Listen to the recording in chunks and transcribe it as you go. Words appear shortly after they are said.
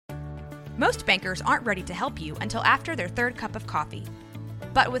Most bankers aren't ready to help you until after their third cup of coffee.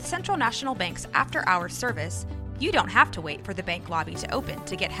 But with Central National Bank's after-hours service, you don't have to wait for the bank lobby to open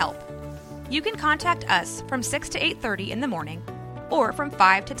to get help. You can contact us from 6 to 8:30 in the morning or from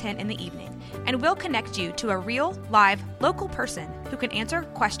 5 to 10 in the evening, and we'll connect you to a real, live, local person who can answer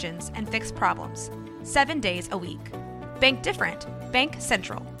questions and fix problems 7 days a week. Bank different. Bank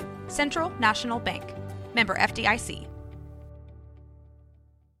Central. Central National Bank. Member FDIC.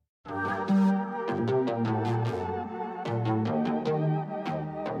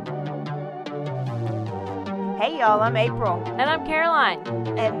 Hey y'all, I'm April. And I'm Caroline.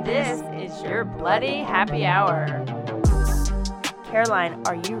 And this is your Bloody Happy Hour. Caroline,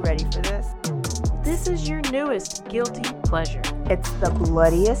 are you ready for this? This is your newest guilty pleasure. It's the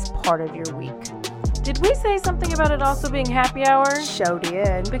bloodiest part of your week. Did we say something about it also being happy hour? Show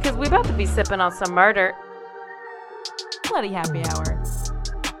did. Because we about to be sipping on some murder. Bloody Happy Hour.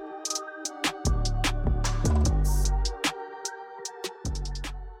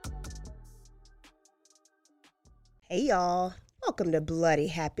 Hey y'all, welcome to Bloody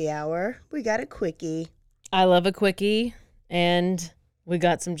Happy Hour. We got a quickie. I love a quickie, and we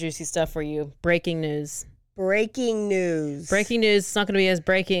got some juicy stuff for you. Breaking news. Breaking news. Breaking news. It's not going to be as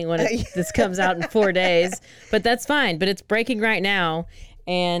breaking when this comes out in 4 days, but that's fine. But it's breaking right now.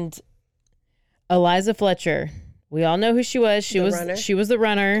 And Eliza Fletcher, we all know who she was. She was the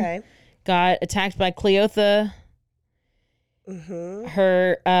runner. Okay. Got attacked by Cleotha. Mm-hmm.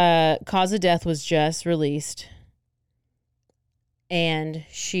 Her cause of death was just released. And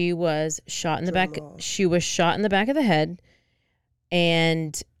she was shot in the back. She was shot in the back of the head.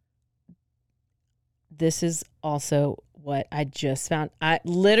 And this is also what I just found.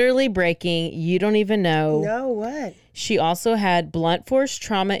 Literally breaking. You don't even know. No, what? She also had blunt force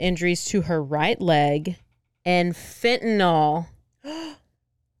trauma injuries to her right leg. And fentanyl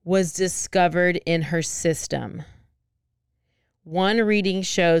was discovered in her system. One reading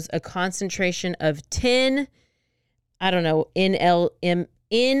shows a concentration of 10 NG/ml.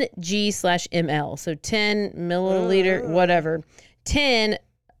 So 10 milliliter, whatever. 10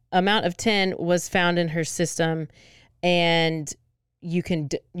 amount of 10 was found in her system, and you can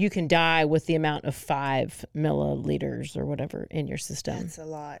die with the amount of 5 milliliters or whatever in your system. That's a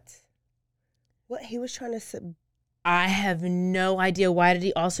lot. What he was trying to I have no idea. Why did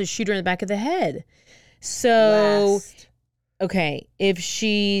he also shoot her in the back of the head? So, okay, if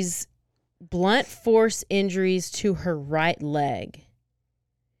she's blunt force injuries to her right leg.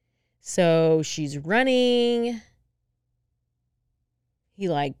 So she's running. He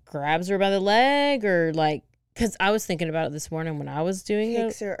grabs her by the leg, or because I was thinking about it this morning when I was doing it.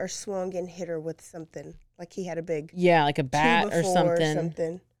 Kicks her or swung and hit her with something. Like he had a big. Yeah, like a bat or something.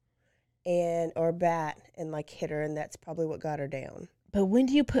 Or bat and hit her, and that's probably what got her down. But when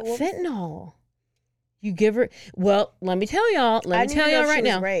do you put fentanyl? You give her. Well, let me tell y'all. Let me tell y'all right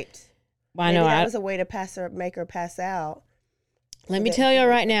now. Raped. I know that was a way to make her pass out. Let me tell you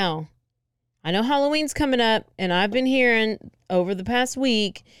right now. I know Halloween's coming up, and I've been hearing over the past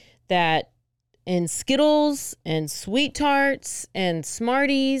week that in Skittles and Sweet Tarts and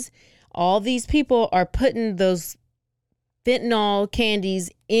Smarties, all these people are putting those fentanyl candies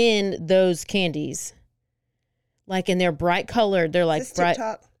in those candies. And they're bright colored. They're Is this bright.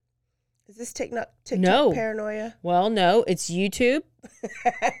 TikTok? Is this TikTok No. paranoia? Well, no, it's YouTube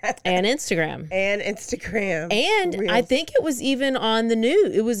and Instagram. And And I think it was even on the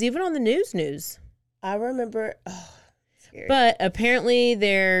news. It was even on the news. I remember. Oh, scary. But apparently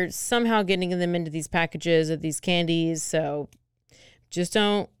they're somehow getting them into these packages of these candies. So just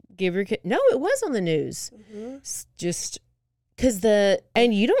don't give your kid. No, it was on the news. Mm-hmm. Just because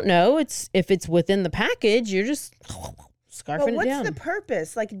and you don't know if it's within the package. You're just scarfing it down. What's the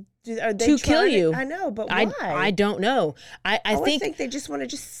purpose? Are they to kill you? I know, but why? I don't know. I think they just want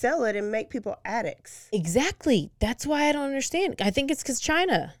to sell it and make people addicts. Exactly. That's why I don't understand. I think it's because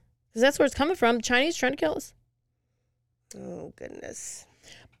China. Because that's where it's coming from. The Chinese trying to kill us. Oh, goodness.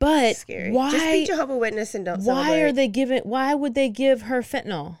 But scary. Why? Just be Jehovah's Witness and don't celebrate. Why would they give her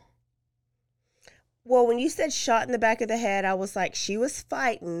fentanyl? Well, when you said shot in the back of the head, I was like, she was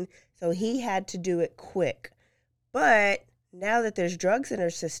fighting, so he had to do it quick. But now that there's drugs in her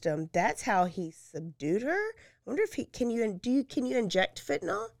system, that's how he subdued her. I wonder if can you inject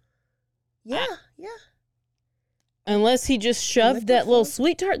fentanyl? Yeah. Unless he just shoved that little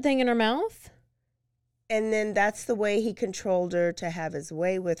sweet tart thing in her mouth. And then that's the way he controlled her to have his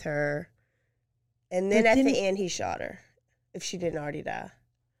way with her. And then at the end, he shot her. If she didn't already die.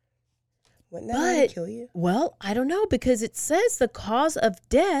 Wouldn't that really kill you? Well, I don't know, because it says the cause of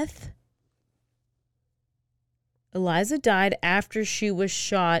death Eliza died after she was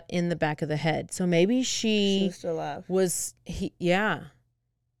shot in the back of the head. So maybe She was still alive. Yeah.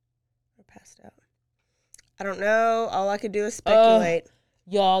 Or passed out. I don't know. All I could do is speculate.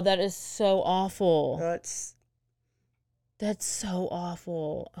 Y'all, that is so awful. No, That's so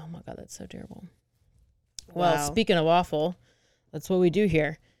awful. Oh my God, that's so terrible. Wow. Well, speaking of awful, that's what we do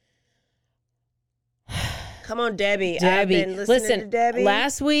here. Come on, Debbie. Debbie, I've been listening listen, to Debbie.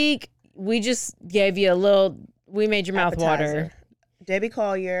 last week we just gave you we made your mouth Appetizer. water. Debbie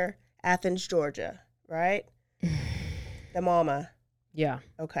Collier, Athens, Georgia, right? The mama. Yeah.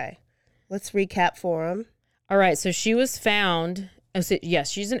 Okay. Let's recap for them. All right, so she was found.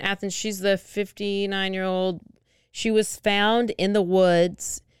 Yes, she's in Athens. She's the 59-year-old. She was found in the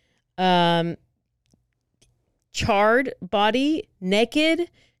woods, charred body, naked,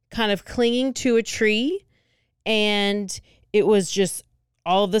 kind of clinging to a tree. And it was just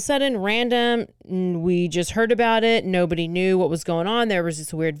all of a sudden random. We just heard about it. Nobody knew what was going on. There was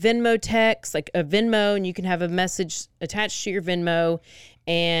this weird Venmo text, like a Venmo, and you can have a message attached to your Venmo.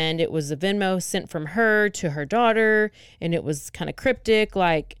 And it was a Venmo sent from her to her daughter. And it was kind of cryptic,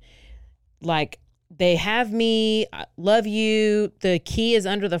 like, they have me, I love you. The key is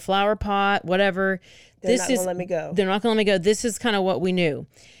under the flower pot, whatever. They're not going to let me go. They're not going to let me go. This is kind of what we knew.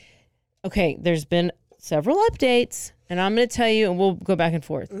 Okay, there's been several updates, and I'm going to tell you, and we'll go back and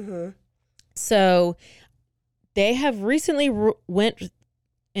forth. Mm-hmm. So they have recently went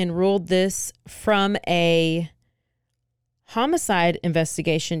and ruled this from a homicide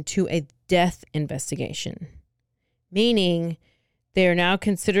investigation to a death investigation, meaning they're now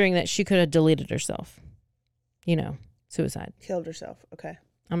considering that she could have deleted herself. Suicide. Killed herself. Okay.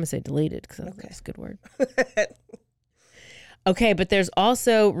 I'm going to say deleted because Okay. that's a good word. Okay, but there's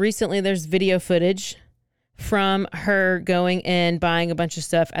also there's video footage from her going and buying a bunch of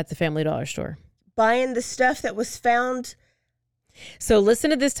stuff at the Family Dollar store. Buying the stuff that was found. So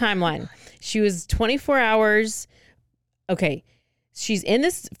listen to this timeline. She was 24 hours. Okay, she's in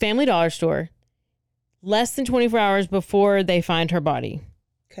this Family Dollar store less than 24 hours before they find her body.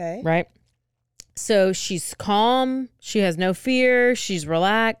 Okay. Right? So she's calm. She has no fear. She's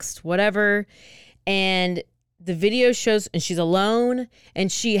relaxed, whatever. And the video shows, and she's alone.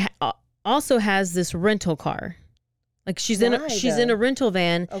 And she also has this rental car. Like she's in a rental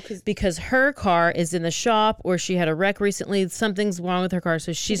van because her car is in the shop, or she had a wreck recently. Something's wrong with her car.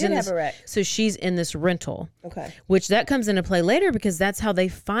 So she's in this, have a wreck. So she's in this rental. Okay. Which that comes into play later because that's how they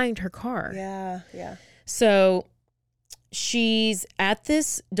find her car. Yeah, yeah. So she's at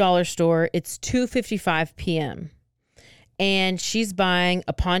this dollar store. It's 2:55 p.m. And she's buying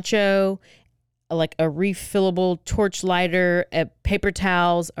a poncho, like a refillable torch lighter, paper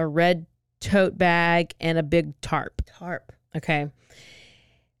towels, a red tote bag, and a big tarp. Okay.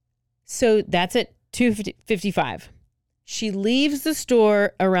 So that's at 2:55. She leaves the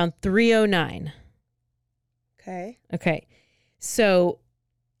store around 3:09. Okay. So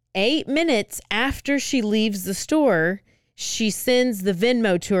 8 minutes after she leaves the store, she sends the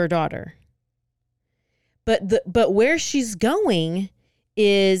Venmo to her daughter. But where she's going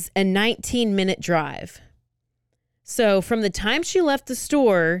is a 19-minute drive. So from the time she left the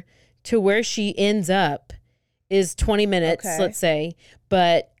store to where she ends up is 20 minutes, let's say.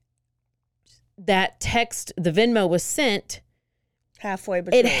 But that text, the Venmo was sent halfway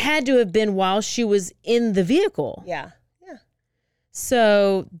between. It had to have been while she was in the vehicle. Yeah.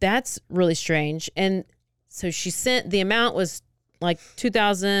 So that's really strange. And so she sent, the amount was like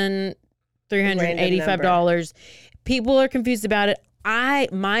 $2,385. People are confused about it.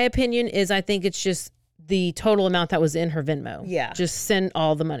 My opinion is I think it's just the total amount that was in her Venmo. Yeah. Just send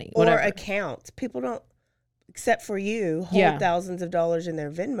all the money. Or whatever. accounts. People don't, except for you, hold thousands of dollars in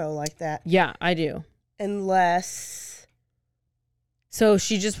their Venmo like that. Yeah, I do. Unless. So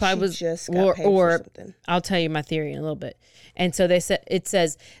she just probably was, just got paid for something. I'll tell you my theory in a little bit. And so it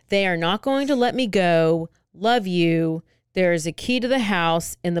says, they are not going to let me go. Love you. There is a key to the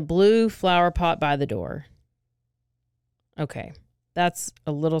house in the blue flower pot by the door. Okay. That's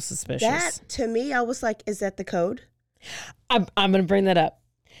a little suspicious. That, to me, I was like, is that the code? I'm going to bring that up.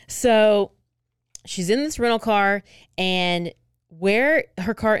 So she's in this rental car, and where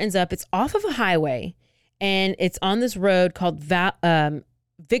her car ends up, it's off of a highway, and it's on this road called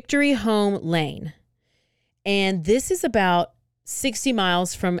Victory Home Lane. And this is about 60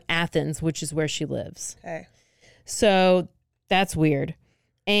 miles from Athens, which is where she lives. Okay. So that's weird.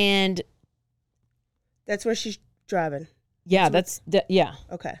 And that's where she's driving. Yeah, yeah.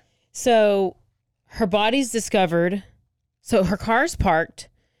 Okay. So her body's discovered. So her car's parked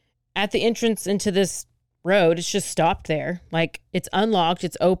at the entrance into this road. It's just stopped there. Like, it's unlocked,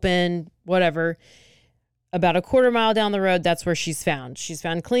 it's open, whatever. about a quarter mile down the road, that's where she's found. She's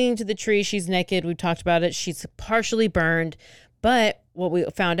found clinging to the tree. She's naked. We've talked about it. She's partially burned. But what we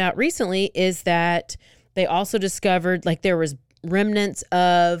found out recently is that they also discovered like there was remnants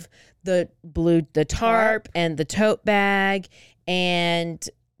of the tarp and the tote bag, and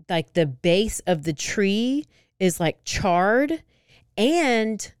like the base of the tree is like charred.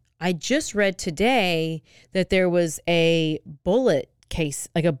 And I just read today that there was a bullet case,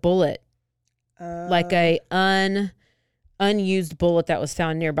 like a bullet, like a unused bullet that was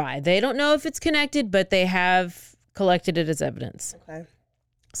found nearby. They don't know if it's connected, but they have collected it as evidence. Okay.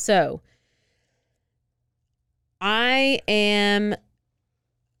 So the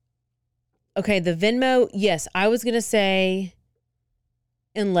Venmo, yes, I was going to say,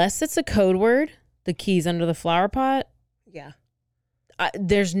 unless it's a code word, the keys under the flower pot. Yeah.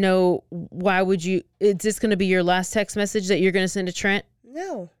 There's no, why would you, is this going to be your last text message that you're going to send to Trent?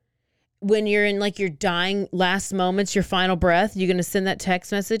 No. When you're in like your dying last moments, your final breath, you're going to send that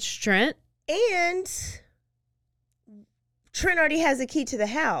text message to Trent? And Trent already has a key to the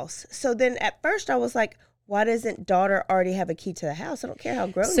house. So then at first I was like, why doesn't daughter already have a key to the house? I don't care how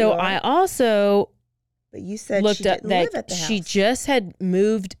grown you are. So I also but you said looked she up didn't that live at the house. she just had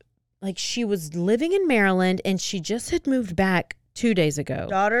moved, like she was living in Maryland and she just had moved back 2 days ago.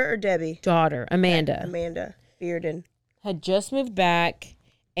 Daughter or Debbie? Daughter, Amanda. Okay, Amanda Bearden. Had just moved back,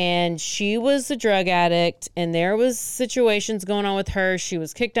 and she was a drug addict, and there was situations going on with her. She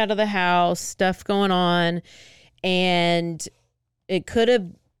was kicked out of the house, stuff going on, and it could have,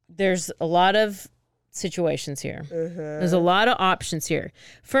 there's a lot of situations here. There's a lot of options here.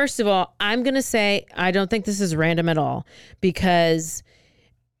 First of all, I'm going to say I don't think this is random at all, because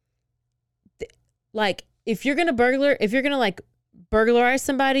like if you're going to burglarize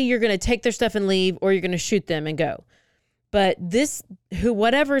somebody, you're going to take their stuff and leave, or you're going to shoot them and go. But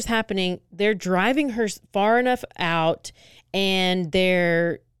whatever is happening, they're driving her far enough out, and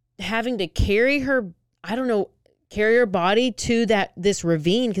they're having to carry her body to this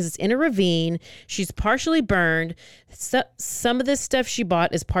ravine, because it's in a ravine. She's partially burned. Some of this stuff she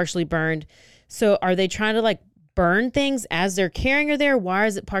bought is partially burned. So are they trying to like burn things as they're carrying her there? Why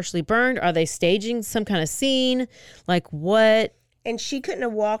is it partially burned? Are they staging some kind of scene? Like what? And she couldn't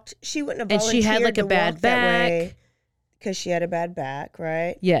have walked. She wouldn't have And volunteered she had like a bad back. Because she had a bad back,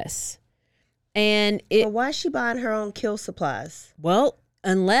 right? Yes. And But why is she buying her own kill supplies? Well,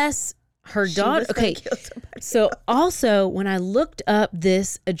 unless her daughter. Okay. So also, when I looked up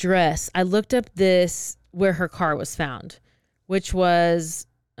this address, I looked up where her car was found, which was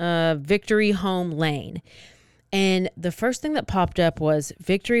Victory Home Lane. And the first thing that popped up was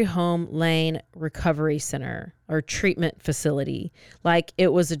Victory Home Lane Recovery Center or treatment facility. Like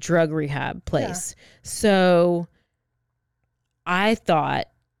it was a drug rehab place. Yeah. So I thought,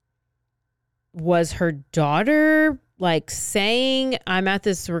 was her daughter like saying, I'm at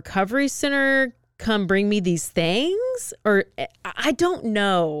this recovery center, come bring me these things? Or I don't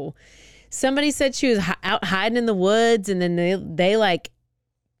know. Somebody said she was out hiding in the woods, and then they like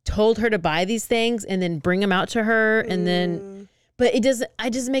told her to buy these things and then bring them out to her. And then, but it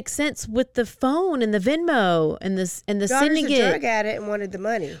doesn't make sense with the phone and the Venmo and the sending it. Daughter's a drug addict and wanted the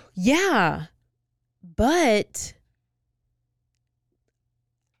money. Yeah. But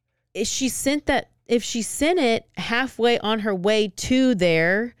if she sent it halfway on her way to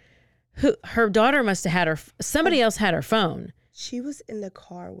there, her daughter must have had somebody else had her phone. She was in the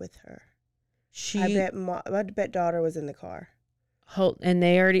car with her. I bet daughter was in the car. And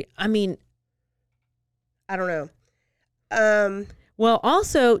they already, I don't know. Well,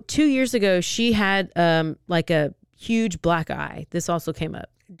 also 2 years ago, she had like a huge black eye. This also came up.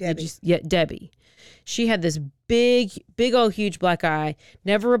 Debbie. She had this big old huge black eye.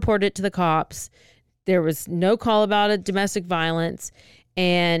 Never reported it to the cops. There was no call about it, domestic violence,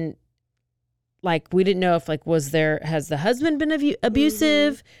 and like we didn't know if like has the husband been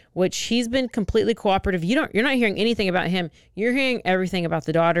abusive, which he's been completely cooperative. You're not hearing anything about him. You're hearing everything about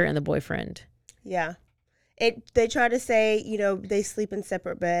the daughter and the boyfriend. Yeah. They try to say, they sleep in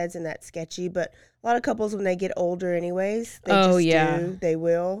separate beds, and that's sketchy, but a lot of couples, when they get older anyways, they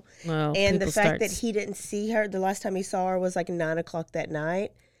will. Well, and the fact that he didn't see her, the last time he saw her was like 9:00 that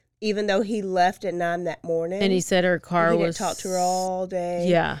night, even though he left at 9 that morning. And he said her car he didn't talk to her all day.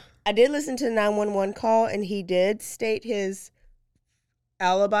 Yeah. I did listen to the 911 call, and he did state his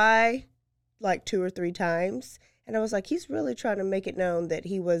alibi like 2 or 3 times. And I was like, he's really trying to make it known that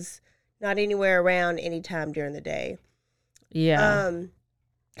he was not anywhere around any time during the day. Yeah.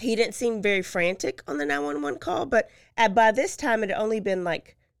 He didn't seem very frantic on the 911 call, but by this time it had only been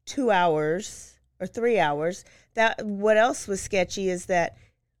like 2 hours or 3 hours. What else was sketchy is that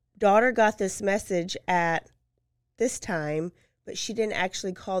daughter got this message at this time, but she didn't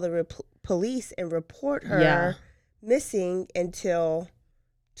actually call the police and report her missing until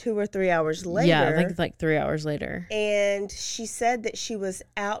 2 or 3 hours later. Yeah, I think it's like 3 hours later. And she said that she was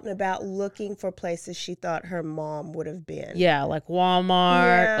out and about looking for places she thought her mom would have been. Yeah, like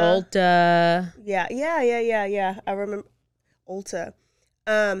Walmart, Ulta. Yeah. I remember Ulta.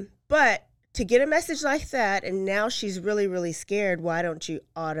 But to get a message like that, and now she's really, really scared, why don't you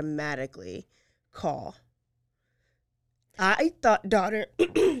automatically call? I thought daughter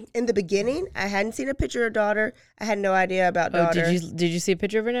in the beginning. I hadn't seen a picture of daughter. I had no idea about daughter. Did you see a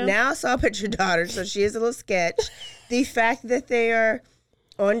picture of her now? Now I saw a picture of daughter, so she is a little sketch. The fact that they are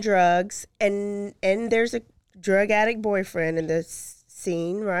on drugs and there's a drug addict boyfriend in this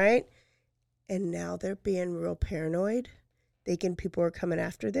scene, right? And now they're being real paranoid, thinking people are coming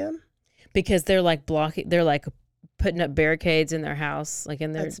after them. Because they're like putting up barricades in their house, like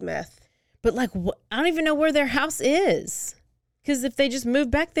in their. That's meth. But like, I don't even know where their house is. Because if they just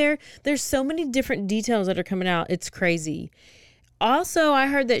move back there, there's so many different details that are coming out. It's crazy. Also, I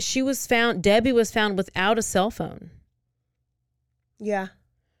heard that Debbie was found without a cell phone. Yeah.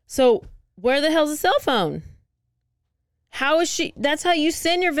 So where the hell's a cell phone? How is she? That's how you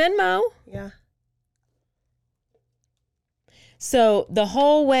send your Venmo. Yeah. So the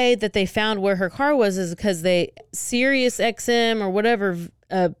whole way that they found where her car was is because Sirius XM or whatever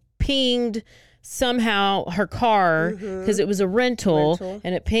pinged somehow her car because it was a rental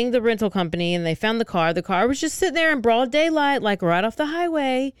and it pinged the rental company and they found the car. The car was just sitting there in broad daylight, like right off the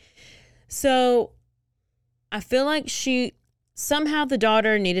highway. So I feel like somehow the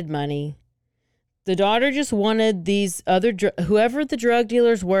daughter needed money. The daughter just wanted these other, whoever the drug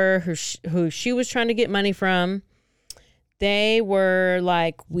dealers were who she was trying to get money from. They were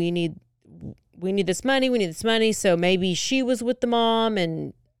like, we need this money. So maybe she was with the mom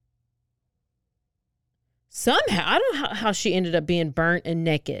and somehow, I don't know how she ended up being burnt and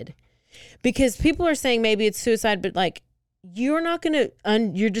naked. Because people are saying maybe it's suicide, but like, you're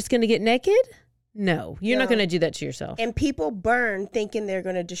just going to get naked? No, you're not going to do that to yourself. And people burn thinking they're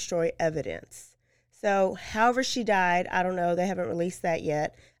going to destroy evidence. So however she died, I don't know. They haven't released that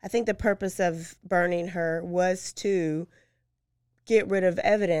yet. I think the purpose of burning her was to get rid of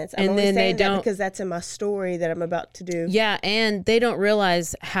evidence. I'm only saying that because that's in my story that I'm about to do. Yeah, and they don't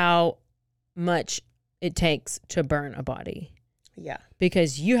realize how much it takes to burn a body. Yeah.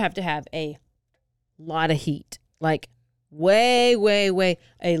 Because you have to have a lot of heat. Like way,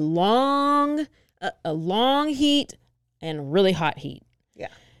 a long heat and really hot heat. Yeah.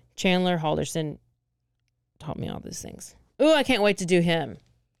 Chandler Halderson taught me all these things. Ooh, I can't wait to do him.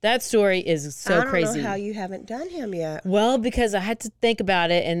 That story is so crazy. I don't know how you haven't done him yet. Well, because I had to think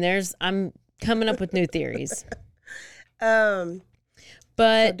about it, and I'm coming up with new theories.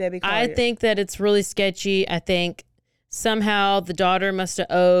 But I think that it's really sketchy. I think somehow the daughter must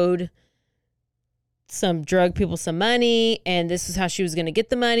have owed some drug people some money, and this is how she was going to get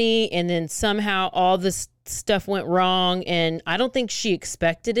the money, and then somehow all this stuff went wrong, and I don't think she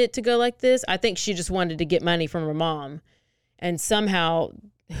expected it to go like this. I think she just wanted to get money from her mom, and somehow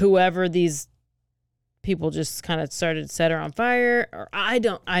whoever these people just kind of started to set her on fire, or I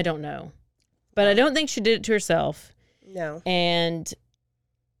don't know. But I don't think she did it to herself. No. And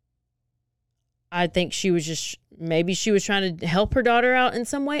I think she was maybe she was trying to help her daughter out in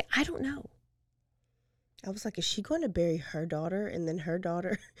some way. I don't know. I was like, is she going to bury her daughter and then her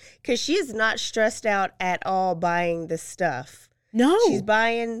daughter? Because she is not stressed out at all buying this stuff. No. She's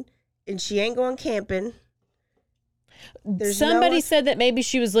buying, and she ain't going camping. Somebody said that maybe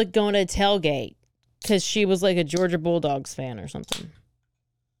she was like going to a tailgate because she was like a Georgia Bulldogs fan or something.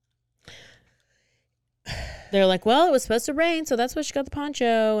 They're like, well, it was supposed to rain, so that's why she got the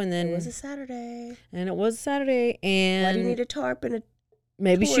poncho. And then it was a Saturday. And it was a Saturday. And why do you need a tarp and a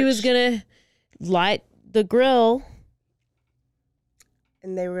maybe torch? She was going to light the grill.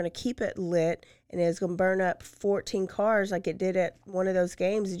 And they were going to keep it lit, and it was going to burn up 14 cars like it did at one of those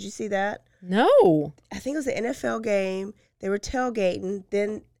games. Did you see that? No. I think it was an NFL game. They were tailgating.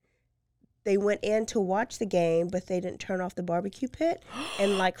 Then they went in to watch the game, but they didn't turn off the barbecue pit.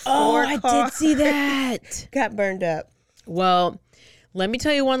 And like four cars I did see that. got burned up. Well, let me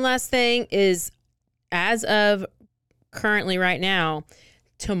tell you one last thing is as of currently right now,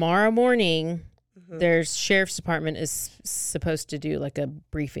 tomorrow morning, their sheriff's department is supposed to do like a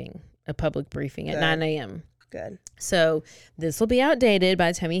public briefing at 9 a.m. Good. So this will be outdated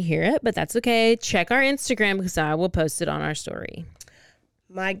by the time you hear it, but that's okay. Check our Instagram because I will post it on our story.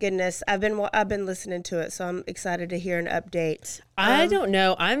 My goodness, I've been listening to it, so I'm excited to hear an update. I don't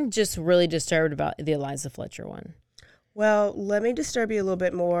know. I'm just really disturbed about the Eliza Fletcher one. Well, let me disturb you a little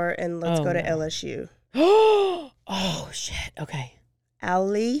bit more, and let's go to LSU. Oh, shit. Okay.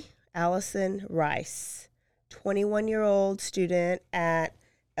 Allison Rice, 21-year-old student at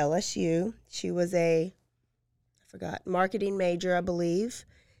LSU. She was marketing major, I believe.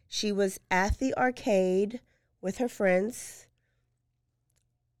 She was at the arcade with her friends.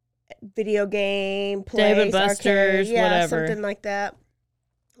 Video game, plays, Dave & Buster's, arcade, whatever. something like that,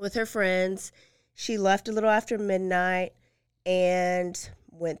 with her friends. She left a little after midnight and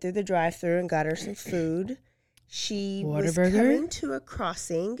went through the drive-thru and got her some food. She was coming to a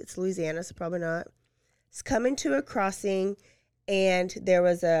crossing. It's Louisiana, so probably not. It's coming to a crossing, and there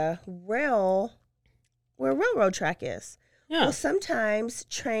was a rail where a railroad track is. Yeah. Well, sometimes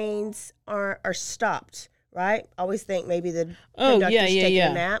trains are stopped, right? I always think maybe the conductor's taking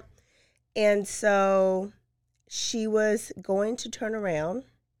a nap. And so she was going to turn around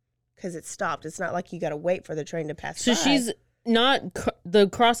because it stopped. It's not like you got to wait for the train to pass by. So she's not, the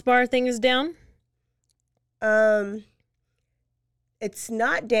crossbar thing is down? It's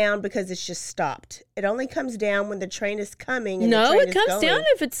not down because it's just stopped. It only comes down when the train is coming. And No, the train it comes down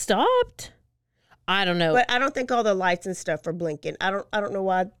if it's stopped. I don't know. But I don't think all the lights and stuff are blinking. I don't know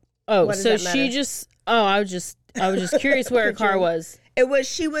why. Oh, so she just, I was just curious where her car was.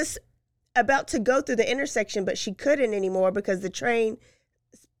 She was about to go through the intersection, but she couldn't anymore because the train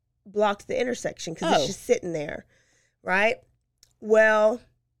blocked the intersection because it's just sitting there, right? Well,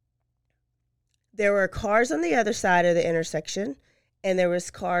 there were cars on the other side of the intersection, and there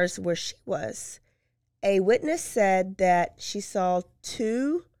was cars where she was. A witness said that she saw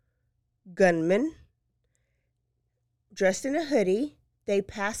 2 gunmen dressed in a hoodie. They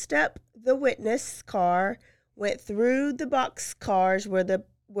passed up the witness car, went through the box cars where the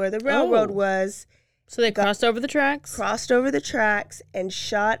railroad was. So they crossed over the tracks? Crossed over the tracks and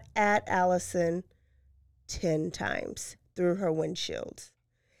shot at Allison 10 times through her windshield.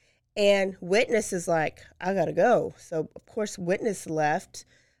 And witness is like, I gotta go. So, of course, witness left.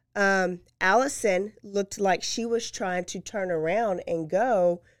 Allison looked like she was trying to turn around and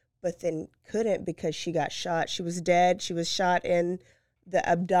go, but then couldn't because she got shot. She was dead. She was shot in the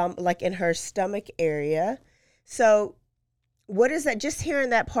abdomen, like in her stomach area. So, what is that? Just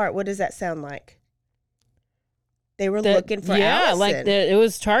hearing that part, what does that sound like? They were looking for Allison. Yeah, like it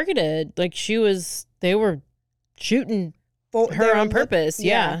was targeted. Like they were shooting her on purpose.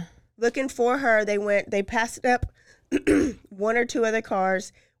 Yeah. Looking for her. They passed up 1 or 2 other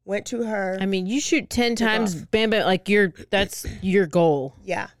cars, went to her. I mean, you shoot 10 times, bam, bam, like that's your goal.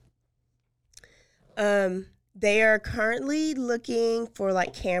 Yeah. They are currently looking for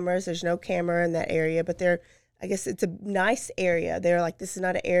like cameras. There's no camera in that area, but I guess it's a nice area. They're like, this is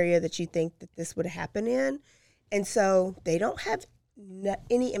not an area that you think that this would happen in. And so they don't have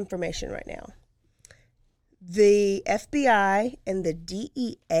any information right now. The FBI and the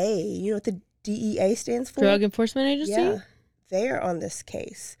DEA, you know what the DEA stands for? Drug Enforcement Agency? Yeah, they're on this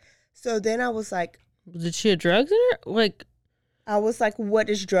case. So then I was like, did she have drugs in her? Like, I was like, what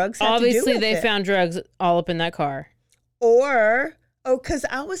does drugs have obviously to do with they it? found drugs all up in that car. Because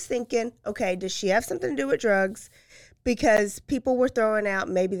I was thinking, okay, does she have something to do with drugs? Because people were throwing out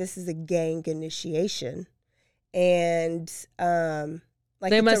maybe this is a gang initiation. And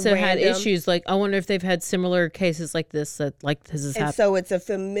like they must have had issues. Like, I wonder if they've had similar cases like this has happened. And so it's a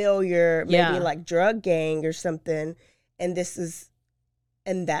familiar, maybe like drug gang or something. And that's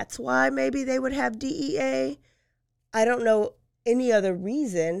why maybe they would have DEA. I don't know any other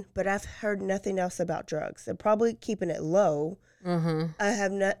reason, but I've heard nothing else about drugs. They're probably keeping it low.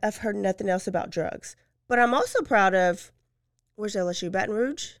 Mm-hmm. I've heard nothing else about drugs. But I'm also proud of, where's LSU? Baton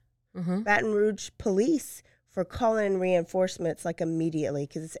Rouge? Mm-hmm. Baton Rouge police for calling in reinforcements like immediately,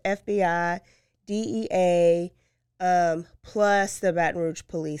 because it's FBI, DEA, plus the Baton Rouge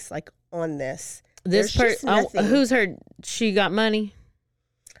police like on this. This who's heard she got money?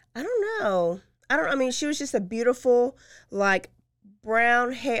 I don't know. I mean, she was just a beautiful, like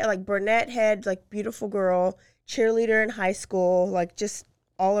brown hair, like brunette head, like beautiful girl, cheerleader in high school, like just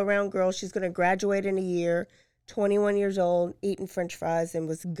all around girl. She's going to graduate in a year, 21 years old, eating French fries, and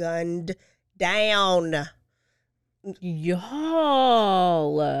was gunned down. Y'all.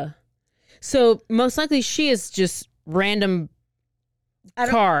 So most likely she is just random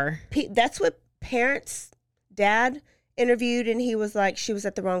car. That's what parents' dad interviewed, and he was like, she was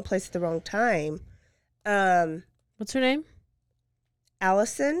at the wrong place at the wrong time. What's her name?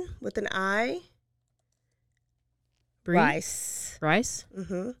 Allison with an I. Rice.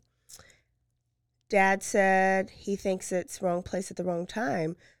 Mm-hmm. Dad said he thinks it's wrong place at the wrong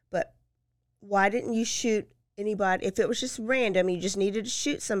time, but why didn't you shoot anybody? If it was just random, you just needed to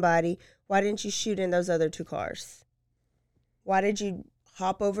shoot somebody, why didn't you shoot in those other 2 cars? Why did you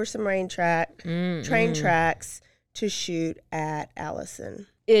hop over some train tracks to shoot at Allison?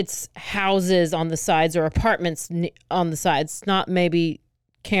 It's houses on the sides or apartments on the sides, not maybe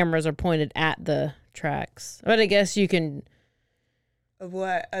cameras are pointed at the tracks. But I guess you can.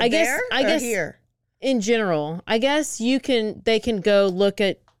 What? I guess here. In general, I guess they can go look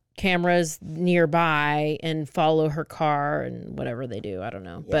at cameras nearby and follow her car and whatever they do. I don't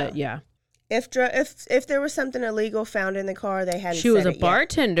know. Yeah. But yeah. If there was something illegal found in the car, they hadn't. She was a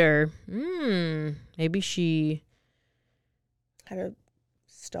bartender. Maybe she had a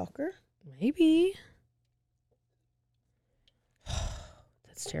stalker. Maybe.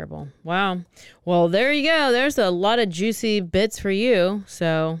 That's terrible. Wow. Well, there you go. There's a lot of juicy bits for you.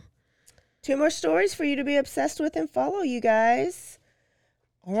 So 2 more stories for you to be obsessed with and follow, you guys.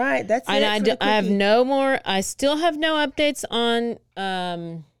 All right, that's it. I have no more. I still have no updates on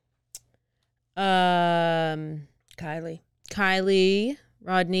Kylie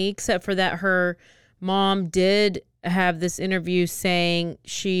Rodney, except for that her mom did have this interview saying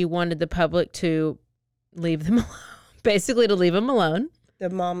she wanted the public to leave them alone, basically to leave them alone.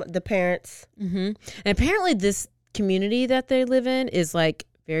 The parents. Mm-hmm. And apparently this community that they live in is like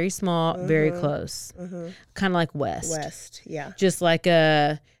very small, very close. Kind of like West, yeah. Just like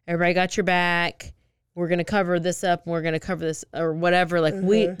everybody got your back. We're going to cover this up. And we're going to cover this or whatever.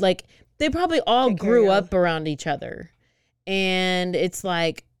 Like they probably all grew up around each other. And it's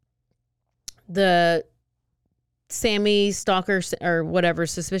like the Sammy stalker or whatever,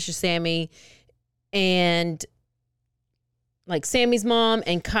 suspicious Sammy, and like Sammy's mom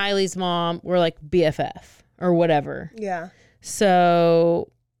and Kylie's mom were like BFF or whatever. Yeah.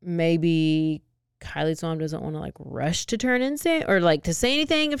 So maybe Kylie's mom doesn't want to like rush to turn in or like to say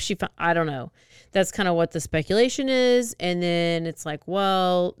anything if I don't know. That's kind of what the speculation is. And then it's like,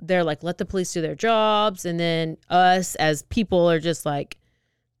 well, they're like, let the police do their jobs. And then us as people are just like,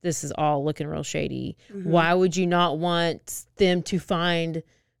 this is all looking real shady. Why would you not want them to find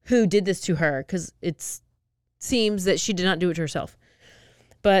who did this to her? Because it seems that she did not do it to herself.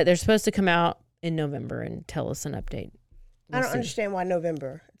 But they're supposed to come out in November and tell us an update. I don't understand why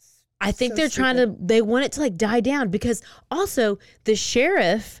November. I think they're trying to, they want it to like die down because also the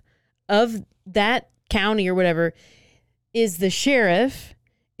sheriff of that county or whatever is the sheriff,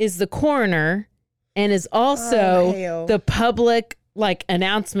 is the coroner, and is also the public like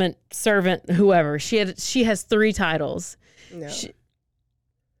announcement servant, whoever. She has 3 titles. No.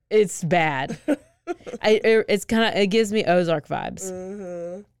 It's bad. It gives me Ozark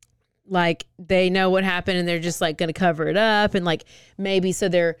vibes. Like they know what happened and they're just like going to cover it up and like maybe so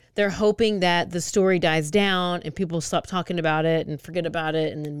they're hoping that the story dies down and people stop talking about it and forget about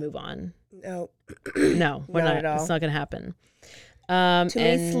it and then move on. No, we're not at all. It's not going to happen. Too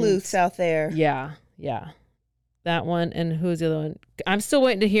many sleuths out there. Yeah. That one and who's the other one? I'm still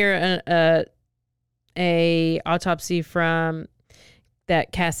waiting to hear a autopsy from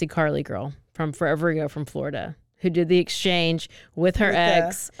that Cassie Carly girl from Forever Ago from Florida, who did the exchange with her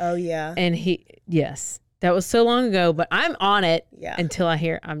ex. Oh, yeah. And that was so long ago, but I'm on it until I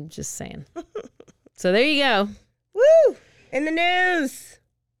hear, I'm just saying. So there you go. Woo! In the news.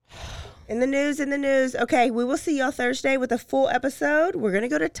 Okay, we will see y'all Thursday with a full episode. We're going to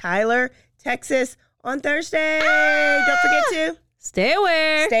go to Tyler, Texas on Thursday. Don't forget to stay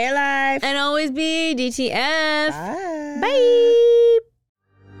aware, stay alive, and always be DTF. Bye. Bye.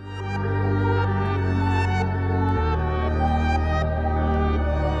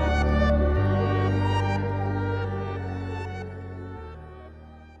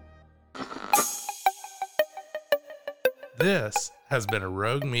 This has been a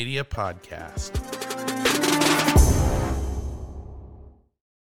Rogue Media podcast.